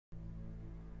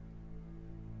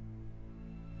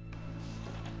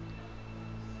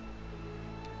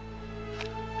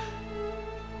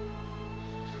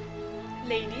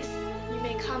Ladies, you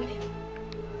may come in.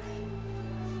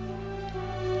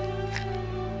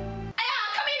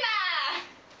 Come in lah!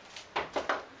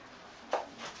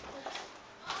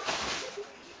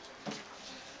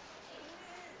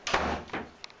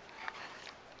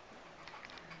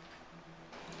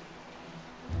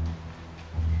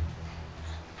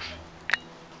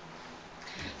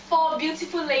 Four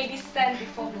beautiful ladies stand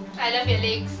before me. I love your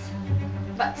legs.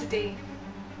 But today,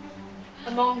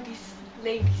 among these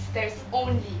ladies, there's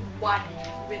only one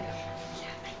winner.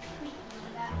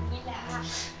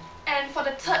 And for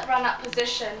the third runner-up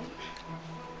position,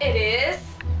 it is...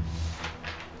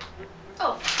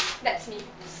 Oh, that's me.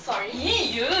 Sorry.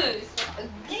 Yes.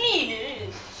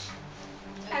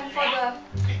 And for the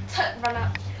third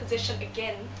runner-up position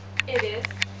again, it is...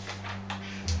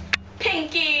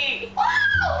 Pinky!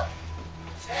 Wow!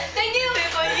 Thank you! This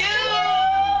is for you!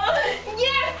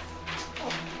 Yes!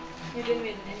 Oh, you didn't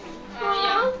win anyway.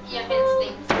 Your pen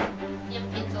stinks. Your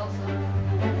pins also.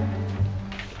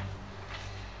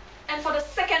 And for the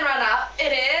second runner-up,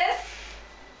 it is...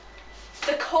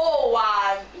 the cold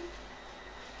one.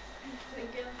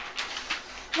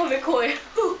 Oh, very cold.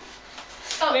 Oh,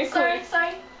 Very sorry, cold.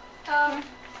 sorry. You have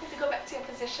to go back to your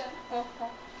position.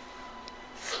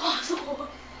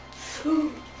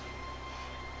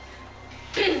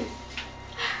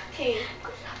 Okay.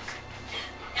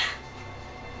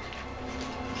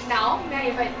 Now, may I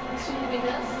invite two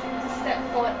winners to step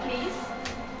forward, please?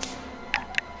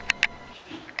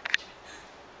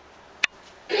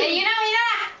 Hey, you know.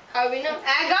 Our winner.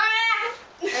 I got it!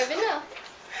 A winner.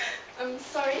 I'm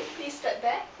sorry, please step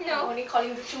back. No. I'm only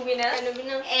calling the two winners. And a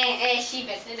winner. She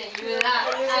better than you lah.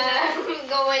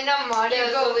 Go winner model.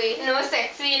 Yeah, go away. No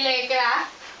sexy leg lah.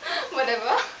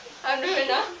 Whatever. I'm the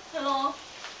winner. Hello.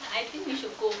 I think we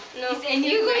should go. No. It's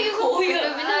any You go. cold You're here.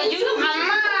 the winner. You go.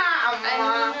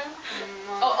 Amma.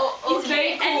 Oh, It's okay.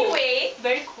 very cool. Anyway,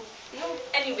 Very cool.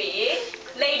 Anyway,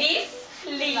 ladies,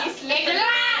 please Leg listen.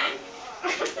 lah.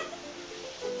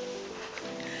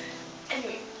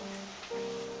 Anyway.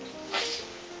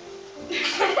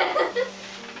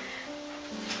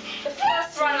 The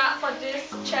first runner-up for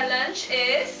this challenge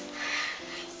is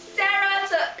Sarah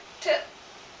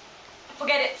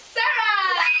forget it.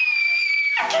 Sarah!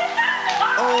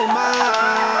 Oh my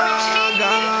Which means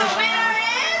God. the winner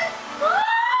is...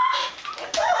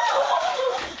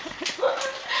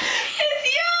 It's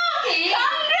you!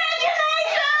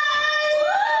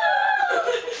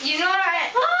 Congratulations! You know right?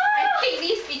 I take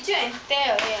this picture and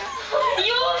tear away.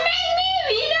 You make me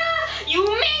winner. You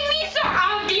make me so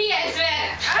ugly as well.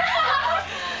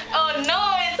 Oh no,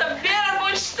 it's a beautiful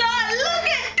shot! Look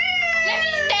at this! Let me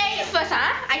tear it first,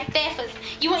 huh? I tear first.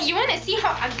 You want to see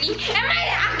how ugly? Am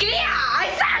I ugly?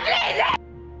 It's ugly, is it?